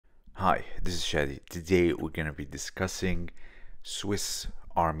Hi, this is Shadi. Today we're going to be discussing Swiss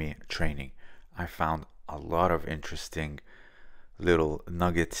Army training. I found a lot of interesting little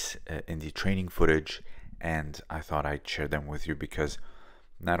nuggets in the training footage, and I thought I'd share them with you because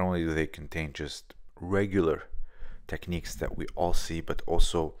not only do they contain just regular techniques that we all see, but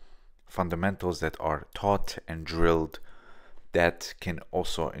also fundamentals that are taught and drilled that can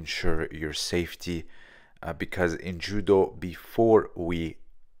also ensure your safety. Because in Judo, before we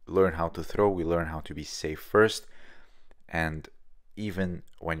learn how to throw, we learn how to be safe first. And even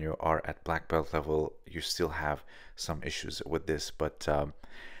when you are at black belt level, you still have some issues with this. But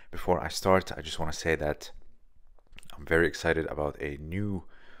before I start, I just want to say that I'm very excited about a new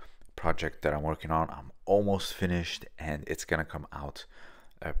project that I'm working on. I'm almost finished and it's gonna come out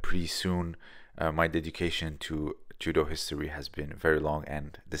pretty soon. My dedication to Judo history has been very long,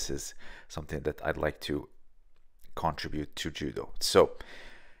 and this is something that I'd like to contribute to Judo. So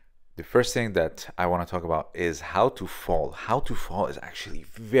the first thing that I want to talk about is how to fall. How to fall is actually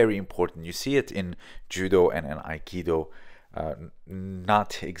very important. You see it in Judo and in Aikido,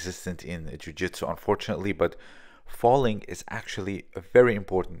 not existent in Jiu-Jitsu, unfortunately, but falling is actually very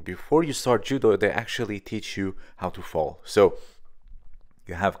important. Before you start Judo, they actually teach you how to fall. So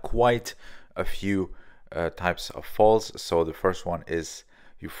you have quite a few types of falls. So the first one is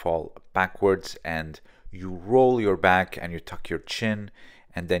you fall backwards and you roll your back and you tuck your chin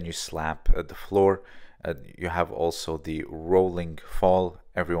and then you slap the floor. You have also the rolling fall.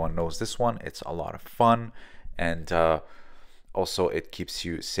 Everyone knows this one. It's a lot of fun, and also it keeps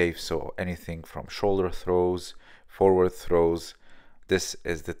you safe. So anything from shoulder throws, forward throws, this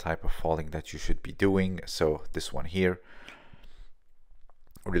is the type of falling that you should be doing. So this one here,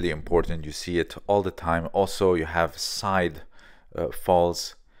 really important. You see it all the time. Also, you have side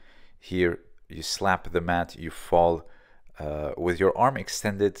falls. Here you slap the mat, you fall with your arm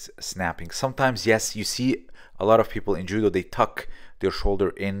extended, snapping. Sometimes, yes, you see a lot of people in Judo, they tuck their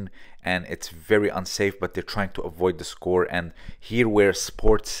shoulder in and it's very unsafe, but they're trying to avoid the score. And here where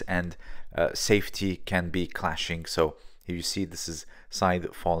sports and safety can be clashing. So here you see this is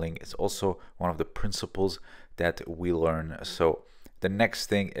side falling. It's also one of the principles that we learn. So the next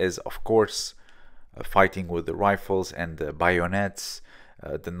thing is, of course, fighting with the rifles and the bayonets,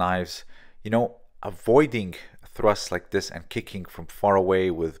 the knives. You know, avoiding thrusts like this and kicking from far away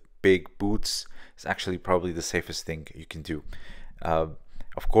with big boots is actually probably the safest thing you can do.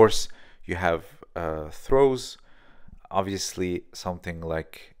 Of course, you have throws. Obviously, something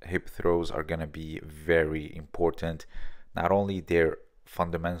like hip throws are going to be very important. Not only they're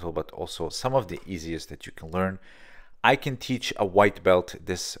fundamental, but also some of the easiest that you can learn. I can teach a white belt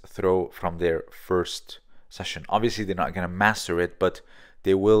this throw from their first session. Obviously, they're not going to master it, but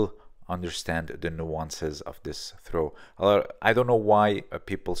they will understand the nuances of this throw. I don't know why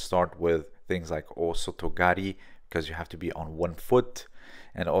people start with things like osotogari, because you have to be on one foot,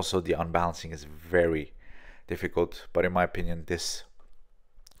 and also the unbalancing is very difficult. But in my opinion, this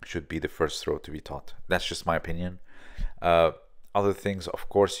should be the first throw to be taught. That's just my opinion. Other things, of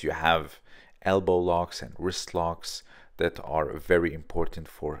course, you have elbow locks and wrist locks that are very important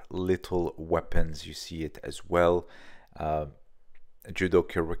for little weapons. You see it as well. Judo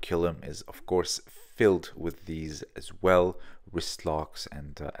curriculum is, of course, filled with these as well, wrist locks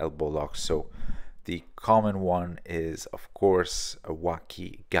and elbow locks. So the common one is, of course, a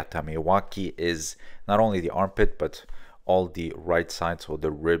waki gatame. Waki is not only the armpit, but all the right side, so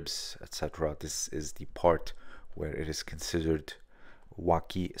the ribs, etc. This is the part where it is considered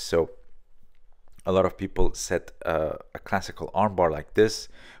waki. So a lot of people set a classical armbar like this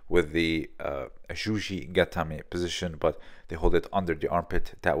with the juji gatame position, but they hold it under the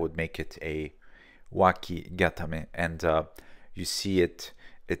armpit. That would make it a waki gatame. And you see it,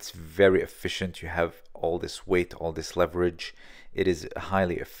 it's very efficient. You have all this weight, all this leverage. It is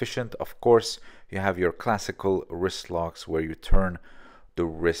highly efficient. Of course, you have your classical wrist locks where you turn the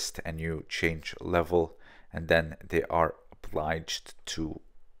wrist and you change level, and then they are obliged to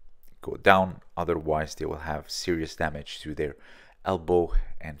go down, otherwise they will have serious damage to their elbow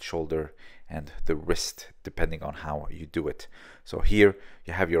and shoulder and the wrist, depending on how you do it. So here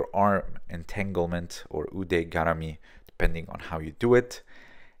you have your arm entanglement or ude garami, depending on how you do it,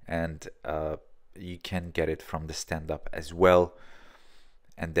 and you can get it from the stand-up as well,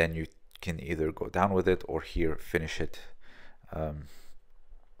 and then you can either go down with it or here finish it.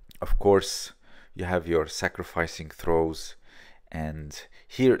 Of course, you have your sacrificing throws. And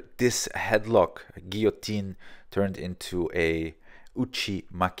here, this headlock, guillotine turned into a uchi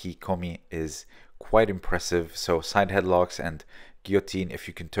maki komi, is quite impressive. So side headlocks and guillotine, if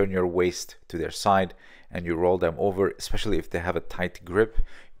you can turn your waist to their side and you roll them over, especially if they have a tight grip,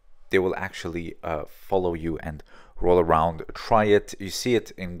 they will actually follow you and roll around. Try it. You see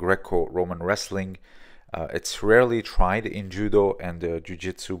it in Greco-Roman wrestling. It's rarely tried in Judo and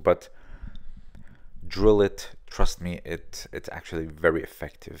Jiu-Jitsu, but drill it. Trust me, it's actually very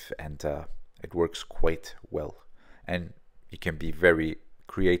effective, and it works quite well. And you can be very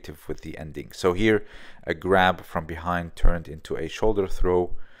creative with the ending. So here, a grab from behind turned into a shoulder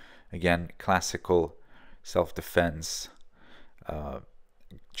throw. Again, classical self-defense,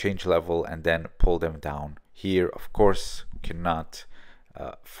 change level, and then pull them down. Here, of course, cannot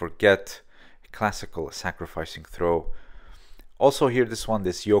forget a classical sacrificing throw. Also here, this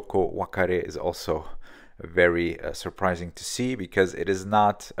Yoko Wakare is also very surprising to see, because it is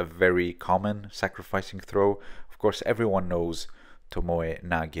not a very common sacrificing throw. Of course, everyone knows Tomoe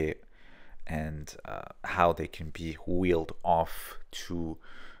Nage and how they can be wheeled off to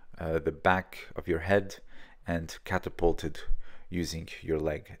the back of your head and catapulted using your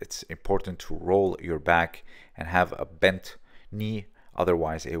leg. It's important to roll your back and have a bent knee,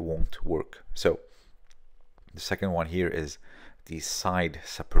 otherwise it won't work. So the second one here is the side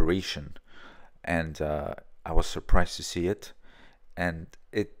separation, and I was surprised to see it, and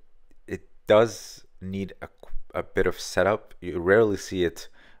it does need a bit of setup. You rarely see it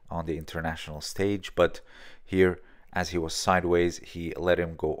on the international stage, but here, as he was sideways, he let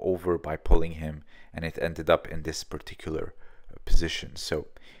him go over by pulling him, and it ended up in this particular position. So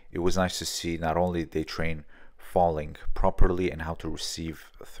it was nice to see not only they train falling properly and how to receive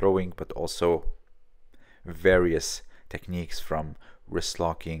throwing, but also various techniques from wrist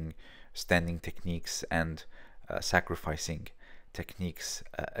locking, standing techniques, and sacrificing techniques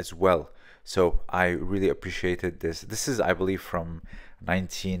as well. So I really appreciated this. This is, I believe, from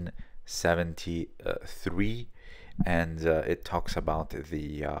 1973, and it talks about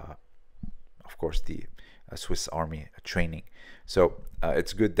the of course the Swiss Army training. So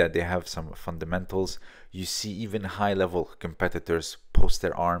it's good that they have some fundamentals. You see even high-level competitors post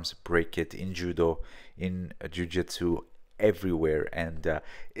their arms, break it in Judo, in Jiu-Jitsu, everywhere, and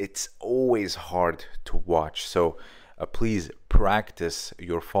it's always hard to watch. So please practice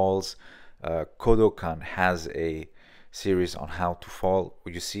your falls. Kodokan has a series on how to fall.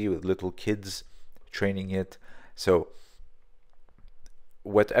 You see with little kids training it. So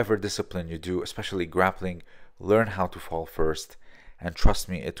whatever discipline you do, especially grappling, learn how to fall first, and trust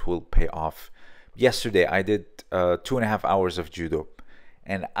me, it will pay off. Yesterday I did 2.5 hours of Judo,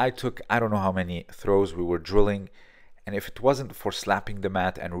 and I took, I don't know how many throws we were drilling, and if it wasn't for slapping the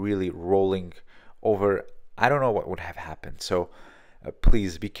mat and really rolling over, I don't know what would have happened. So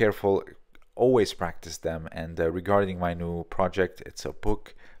please be careful, always practice them. And regarding my new project, it's a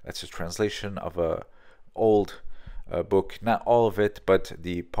book. It's a translation of a old book, not all of it, but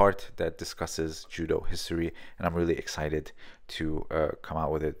the part that discusses Judo history, and I'm really excited to come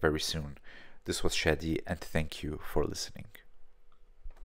out with it very soon. This was Shadi, and thank you for listening.